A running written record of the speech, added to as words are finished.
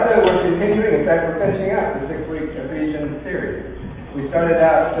we're finishing up the 6-week Ephesians series. We started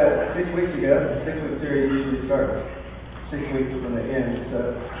out 6 weeks ago. The 6-week series usually starts 6 weeks from the end.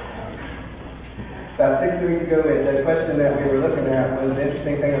 So about 6 weeks ago, the question that we were looking at was the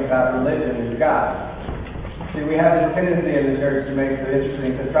interesting thing about religion is God. See, we have this tendency in the church to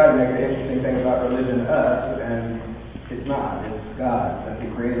try to make the interesting thing about religion us, and it's not. It's God, that the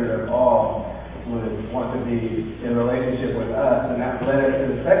creator of all would want to be in relationship with us, and that led us to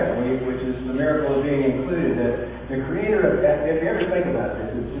the second week, which is the miracle of being included. That the creator of, if you ever think about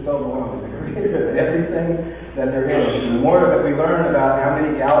this, it's just overwhelming. The creator of everything that there is. And the more that we learn about how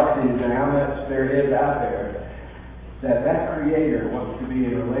many galaxies and how much there is out there, that creator wants to be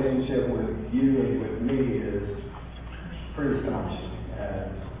in relationship with you and with me is pretty astonishing.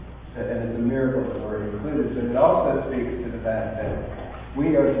 And it's a miracle that we're included. But it also speaks to the fact that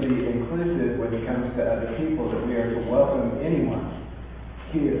we are to be inclusive when it comes to other people, that we are to welcome anyone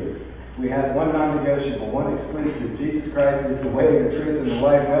here. We have one non-negotiable, one exclusive. Jesus Christ is the way, the truth, and the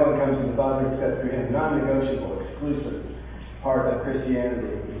life. No one comes to the Father except through Him. Non-negotiable, exclusive part of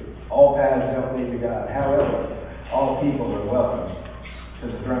Christianity. All paths don't lead to God. However, all people are welcome to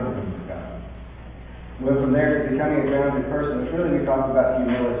the throne room of God. We went from there to becoming a grounded person. It's really we talk about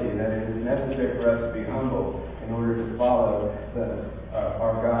humility, that it is necessary for us to be humble in order to follow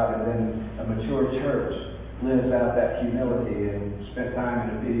our God, and then a mature church lives out that humility. And spent time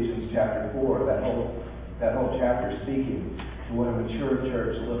in Ephesians chapter 4, that whole chapter speaking to what a mature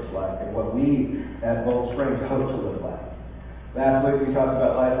church looks like and what we at Bold Springs hope to look like. Last week we talked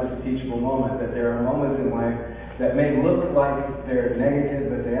about life as a teachable moment, that there are moments in life that may look like they're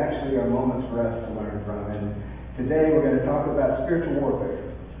negative, but they actually are moments for us to learn from. And today we're going to talk about spiritual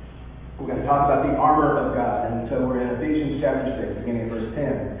warfare. We're going to talk about the armor of God. And so we're in Ephesians chapter 6, beginning at verse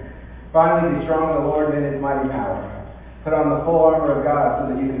 10. Finally, be strong in the Lord and in His mighty power. Put on the full armor of God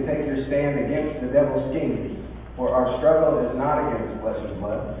so that you can take your stand against the devil's schemes. For our struggle is not against flesh and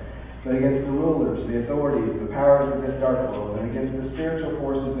blood, but against the rulers, the authorities, the powers of this dark world, and against the spiritual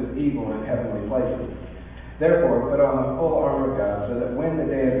forces of evil in heavenly places. Therefore, put on the full armor of God so that when the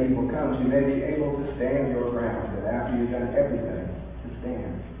day of evil comes, you may be able to stand your ground, and after you've done everything, to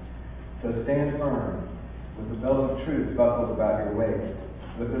stand. So stand firm, with the belt of truth buckled about your waist,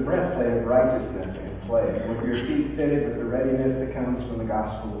 with the breastplate of righteousness in place, with your feet fitted with the readiness that comes from the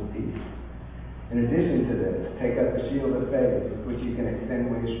gospel of peace. In addition to this, take up the shield of faith, with which you can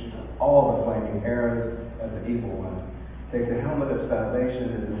extinguish all the flaming arrows of the evil one. Take the helmet of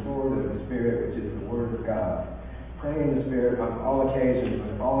salvation and the sword of the Spirit, which is the Word of God. Pray in the Spirit on all occasions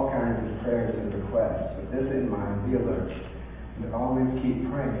with all kinds of prayers and requests. With this in mind, be alert. And always keep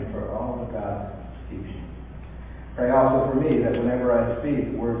praying for all of God's people. Pray also for me that whenever I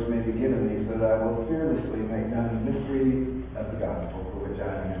speak, words may be given me so that I will fearlessly make known the mystery of the gospel, for which I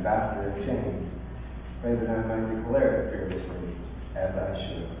am an ambassador in chains. Pray that I might declare it fearlessly as I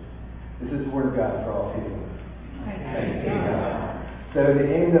should. This is the word of God for all people. Thanks be to God. So at the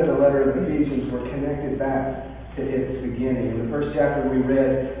end of the letter of Ephesians, we're connected back to its beginning. In the first chapter we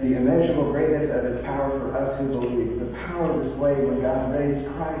read the immeasurable greatness of His power for us who believe. The power displayed when God raised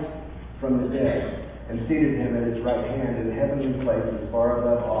Christ from the dead and seated Him at His right hand in heavenly places, far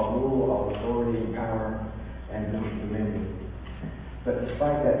above all rule, all authority and power and dominion. But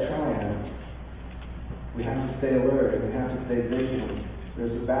despite that triumph, we have to stay alert and we have to stay vigilant.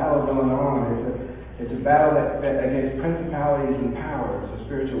 There's a battle going on. It's a battle that against principalities and powers of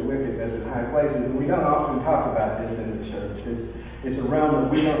spiritual wickedness in high places. And we don't often talk about this in the church. It's a realm that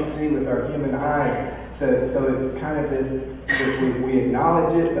we don't see with our human eyes. So it's kind of this we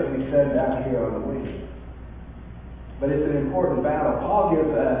acknowledge it, but we set it out here on the wing. But it's an important battle. Paul gives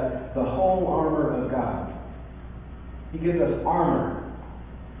us the whole armor of God. He gives us armor.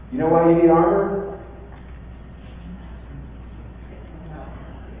 You know why you need armor?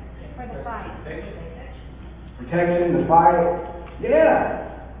 For the fight. Protection, the fight.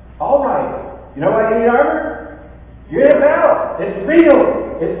 Yeah. All right. You know why you need armor? You're in a battle. It's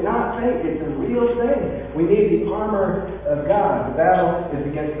real. It's not fake. It's a real thing. We need the armor of God. The battle is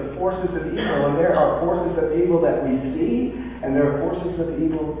against the forces of evil. And there are forces of evil that we see, and there are forces of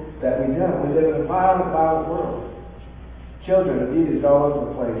evil that we don't. We live in a violent world. Children abused all over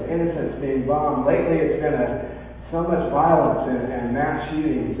the place. Innocents being bombed. Lately it's been so much violence and mass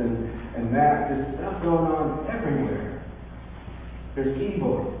shootings and there's stuff going on everywhere. There's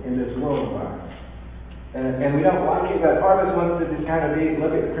evil in this world of ours. And we don't like it, but part of us wants to just kind of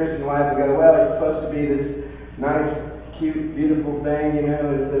look at the Christian life and go, well, it's supposed to be this nice, cute, beautiful thing,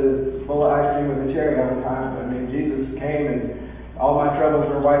 it's full of ice cream with a cherry on top. I mean, Jesus came and all my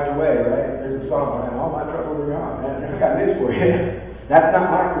troubles were wiped away, right? There's a song, man, all my troubles are gone. Man, I got news for you. That's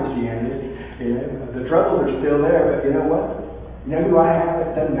not my Christianity. The troubles are still there, but you know what? You know who I have?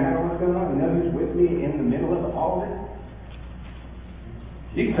 It doesn't matter what's going on. You know who's with me in the middle of all of it?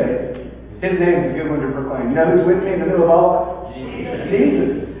 You can say it. His name is a good one to proclaim. You know who's with me in the middle of all of it?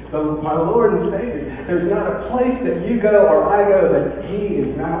 Jesus. So my Lord and Savior. There's not a place that you go or I go that He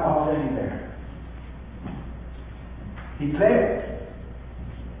is not already there. He's there.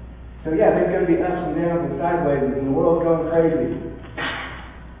 So yeah, there's going to be ups and downs and sideways, and the world's going crazy.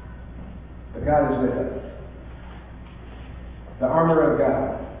 But God is with us. The armor of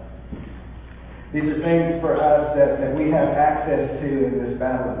God. These are things for us that we have access to in this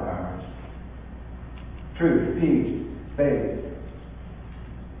battle of ours. Truth, peace, faith.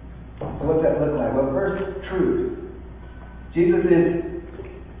 So what's that look like? Well, first, truth. Jesus is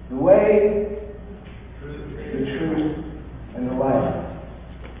the way, the truth, and the life.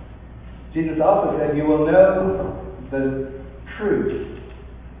 Jesus also said, you will know the truth,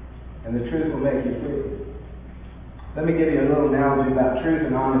 and the truth will make you free. Let me give you a little analogy about truth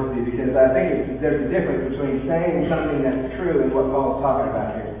and honesty, because I think there's a difference between saying something that's true and what Paul's talking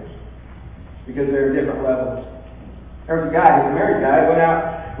about here. Because there are different levels. There was a guy, he's a married guy, went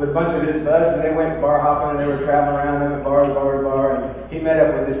out with a bunch of his buds, and they went bar hopping, and they were traveling around, they went bar to bar to bar, and he met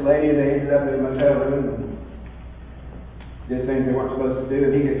up with this lady, and they ended up in a motel room, and did things they weren't supposed to do,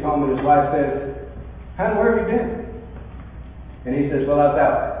 and he gets home, and his wife says, "Honey, where have you been?" And he says, "Well, I was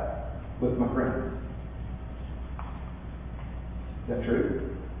out with my friends." Is that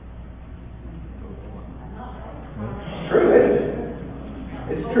true? It's true, isn't it?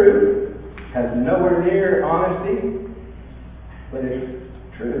 It's true. Has nowhere near honesty, but it's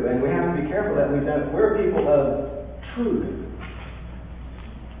true. And we have to be careful that we don't. We're people of truth.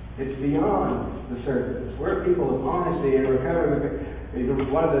 It's beyond the surface. We're people of honesty and recovery.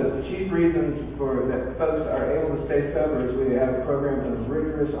 One of the chief reasons for that folks are able to stay sober is we have a program of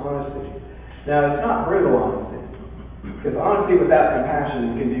rigorous honesty. Now, it's not brutal honesty. Because honesty without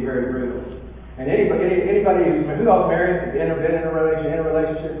compassion can be very brutal. And anybody who else married, been in a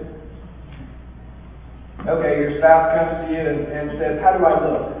relationship? Okay, your spouse comes to you and says, "How do I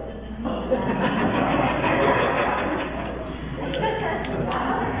look?"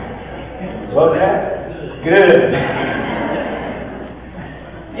 What's that? Good.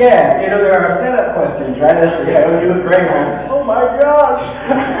 Yeah, there are setup questions, right? You look great, man. Oh my gosh!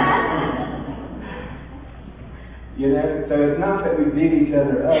 So it's not that we beat each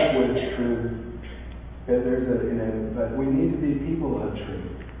other up with truth, but we need to be people of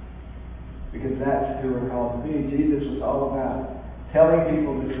truth, because that's who we're called to be. Jesus was all about telling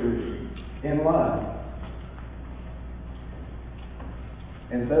people the truth in love.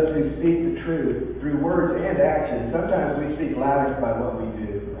 And those who speak the truth through words and action, sometimes we speak louder by what we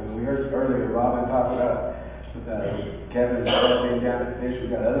do. I mean, we heard earlier Robin talk about Kevin and Sarah being down at Fish.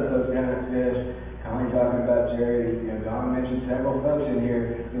 We've got other folks down at Fish. Connie talking about Jerry. Don mentioned several folks in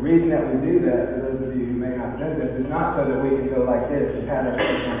here. The reason that we do that, for those of you who may not know this, is not so that we can go like this and pat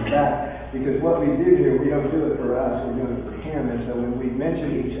ourselves on the back. Because what we do here, we don't do it for us, we're doing it for Him. And so when we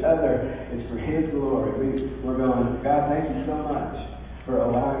mention each other, it's for His glory. We're going, God, thank you so much for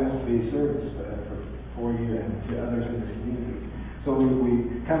allowing us to be of service for you and to others in this community. So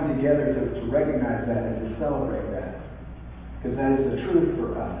we come together to recognize that and to celebrate that. Because that is the truth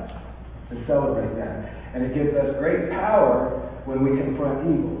for us. To celebrate that. And it gives us great power when we confront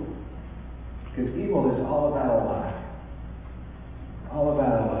evil. Because evil is all about a lie. All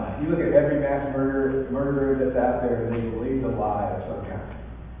about a lie. You look at every mass murderer that's out there, and they believe a lie of some kind.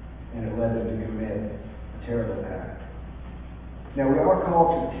 And it led them to commit a terrible act. Now we are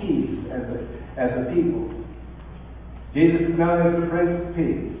called to peace as a people. Jesus is known as the Prince of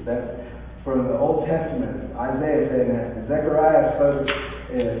Peace. That's from the Old Testament. Isaiah saying that. Zechariah spoke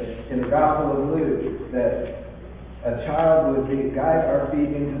in the Gospel of Luke that a child would guide our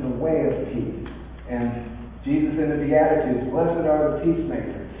feet into the way of peace. And Jesus in the Beatitudes, blessed are the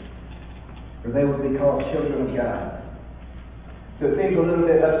peacemakers, for they will be called children of God. So it seems a little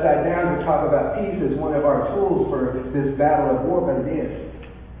bit upside down to talk about peace as one of our tools for this battle of war, but it is.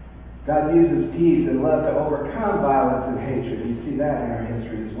 God uses peace and love to overcome violence and hatred. You see that in our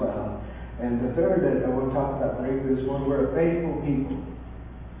history as well. And the third that I want to talk about briefly is one, we're a faithful people.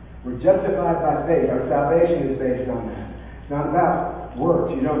 We're justified by faith. Our salvation is based on that. It's not about works.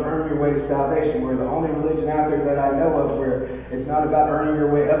 You don't earn your way to salvation. We're the only religion out there that I know of where it's not about earning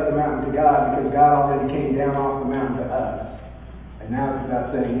your way up the mountain to God, because God already came down off the mountain to us. And now it's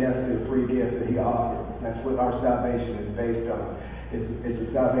about saying yes to a free gift that He offered. That's what our salvation is based on. It's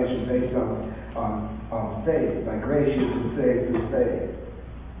a salvation based on faith. By grace you can be saved through faith.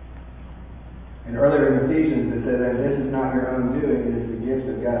 And earlier in Ephesians it says that this is not your own doing, it is the gift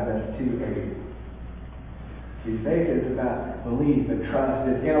of God. That's 2:8. See, faith is about belief and trust.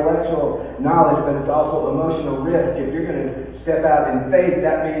 It's intellectual knowledge, but it's also emotional risk. If you're going to step out in faith,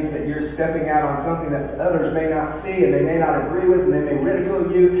 that means that you're stepping out on something that others may not see and they may not agree with and they may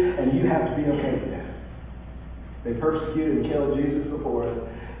ridicule you, and you have to be okay with that. They persecuted and killed Jesus before us.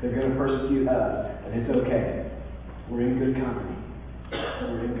 They're going to persecute us, and it's okay. We're in good company.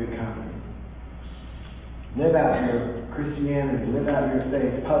 We're in good company. Live out your Christianity. Live out your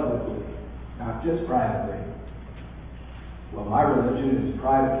faith publicly, not just privately. Well, my religion is a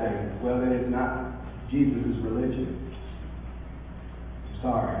private thing. Well, then it's not Jesus' religion. I'm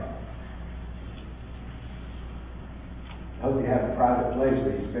sorry. I hope you have a private place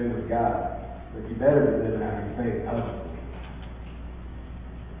where you spend with God. But you better be living out your faith publicly.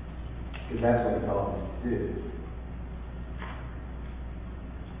 Because that's what He called us to do.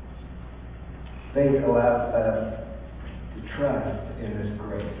 Faith allows us to trust in this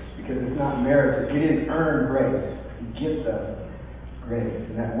grace. Because it's not merited. We didn't earn grace. He gives us grace.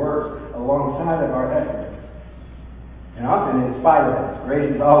 And that works alongside of our efforts. And often in spite of us.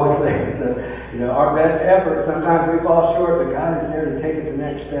 Grace is always there. So, our best effort, sometimes we fall short, but God is there to take it the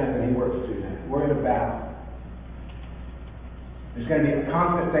next step, and He works through that. We're in a battle. There's going to be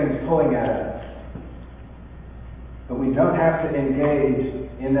constant things pulling at us. But we don't have to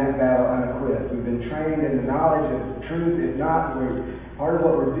engage in that battle unequipped. We've been trained in the knowledge of truth. If not, part of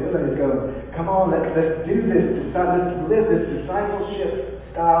what we're doing is go, come on, let's do this. Let's live this discipleship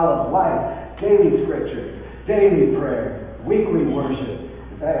style of life. Daily scripture, daily prayer, weekly worship.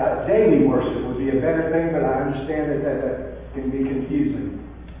 Daily worship would be a better thing, but I understand that can be confusing.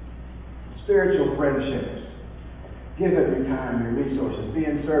 Spiritual friendships. Give of your time, your resources. Be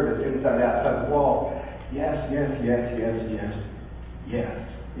in service inside, outside the wall. Yes, yes, yes, yes, yes, yes.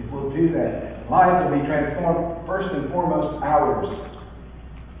 If we'll do that, life will be transformed. First and foremost, ours.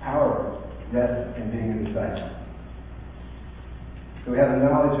 Our rest in being a disciple. So we have the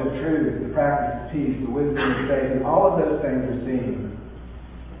knowledge of truth, the practice of peace, the wisdom of faith, and all of those things are seen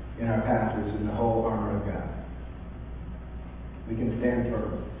in our passage in the whole armor of God. We can stand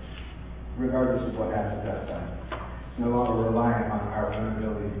firm, regardless of what happens outside. It's no longer reliant on our own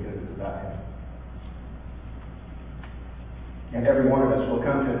ability because it's about Him. And every one of us will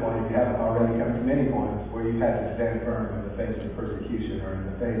come to a point, if you haven't already come to many points, where you've had to stand firm in the face of persecution or in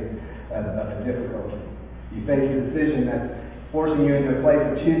the face of a difficulty. You face a decision that's forcing you into a place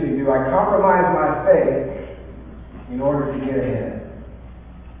of choosing, do I compromise my faith in order to get ahead?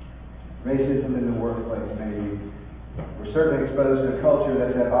 Racism in the workplace, maybe. We're certainly exposed to a culture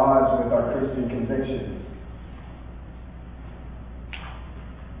that's at odds with our Christian convictions.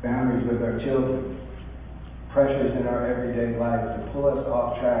 Boundaries with our children. Pressures in our everyday life to pull us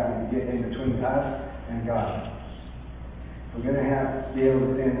off track and to get in between us and God. We're going to have to be able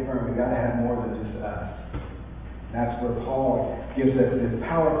to stand firm. We've got to have more than just us. And that's where Paul gives us this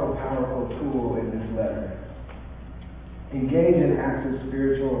powerful, powerful tool in this letter. Engage in acts of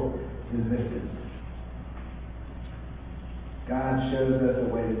spiritual resistance. God shows us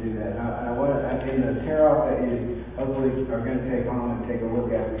a way to do that. And I want to, in the tear-off that you hopefully are going to take home and take a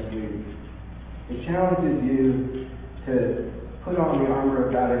look at this week, it challenges you to put on the armor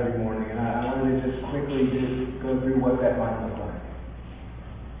of God every morning. And I wanted to just quickly go through what that might look like.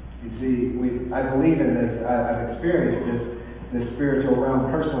 You see, I believe in this. I've experienced this spiritual realm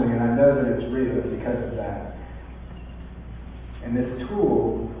personally, and I know that it's real because of that. And this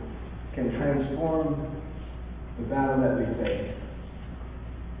tool can transform the battle that we face.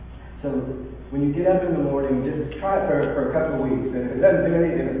 So when you get up in the morning, just try it for a couple of weeks. And if it doesn't do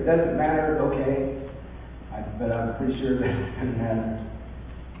anything, if it doesn't matter, okay. But I'm pretty sure that it doesn't matter.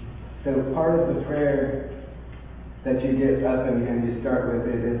 So part of the prayer that you get up and you start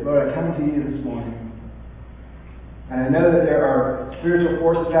with it is, Lord, I come to you this morning. And I know that there are spiritual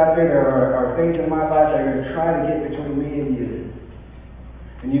forces out there. There are things in my life that are going to try to get between me and you.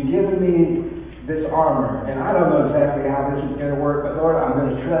 And you've given me this armor. And I don't know exactly how this is going to work, but Lord, I'm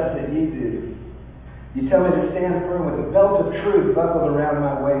going to trust that you do. You tell me to stand firm with the belt of truth buckled around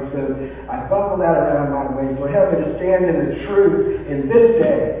my waist. So I buckle that around my waist. Lord, help me to stand in the truth in this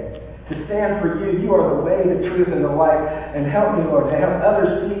day. To stand for you. You are the way, the truth, and the light. And help me, Lord, to help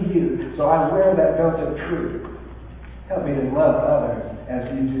others see you. So I wear that belt of truth. Help me to love others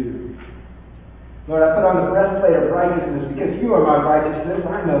as you do. Lord, I put on the breastplate of righteousness because you are my righteousness.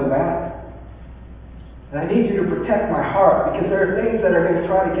 I know that. And I need you to protect my heart because there are things that are going to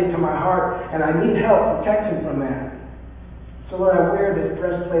try to get to my heart and I need help, protection from that. So Lord, I wear this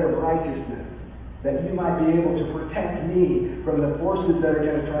breastplate of righteousness. that you might be able to protect me from the forces that are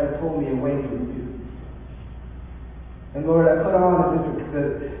going to try to pull me away from you. And Lord, I put on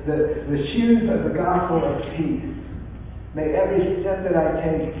the shoes of the gospel of peace. May every step that I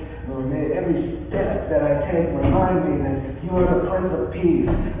take, Lord, may every step that I take remind me that you are the Prince of Peace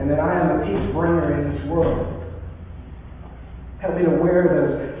and that I am a peace bringer in this world. Help me to wear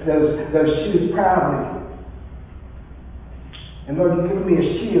those shoes proudly. And Lord, you've given me a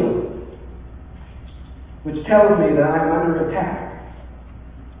shield which tells me that I am under attack.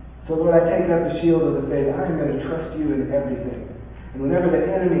 So Lord, I take up the shield of the faith. I am going to trust you in everything. And whenever the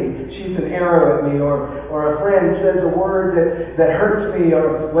enemy shoots an arrow at me, or a friend says a word that hurts me,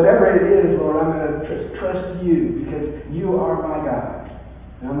 or whatever it is, Lord, I'm going to trust you because you are my God.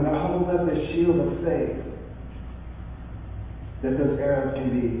 And I'm going to hold up this shield of faith that those arrows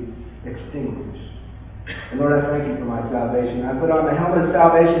can be extinguished. And Lord, I thank you for my salvation. I put on the helmet of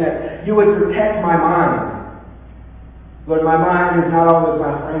salvation that you would protect my mind. Lord, my mind is not always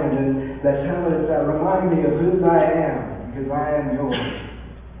my friend, and that helmet that remind me of whose I am, because I am yours.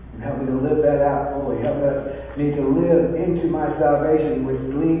 And help me to live that out fully. Help me to live into my salvation, which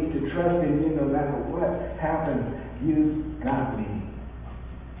leads to trust in you no matter what happens. You've got me.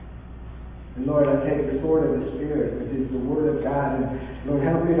 And Lord, I take the sword of the Spirit, which is the Word of God, and Lord,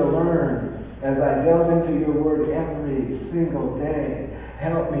 help me to learn as I delve into your Word every single day.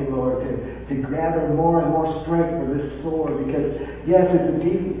 Help me, Lord, to gather more and more strength for this sword. Because, yes,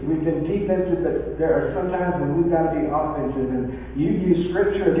 we've been defensive, but there are some times when we've got to be offensive. And you use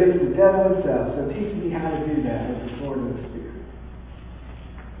Scripture against the devil himself. So teach me how to do that with the sword of the Spirit.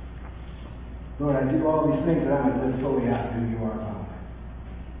 Lord, I do all these things that I might live fully out who you are, Father.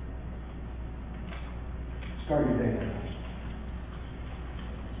 Start your day.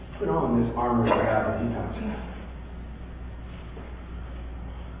 Put on this armor of God that he talks about.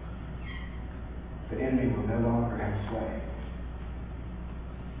 The enemy will no longer have sway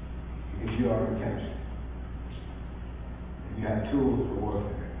because you are protection. And you have tools for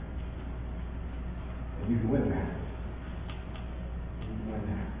warfare. And you can win that. You can win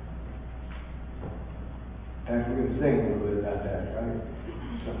that. In fact, we're going to sing a little bit about that, right?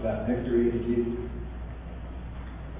 Something about victory in Jesus.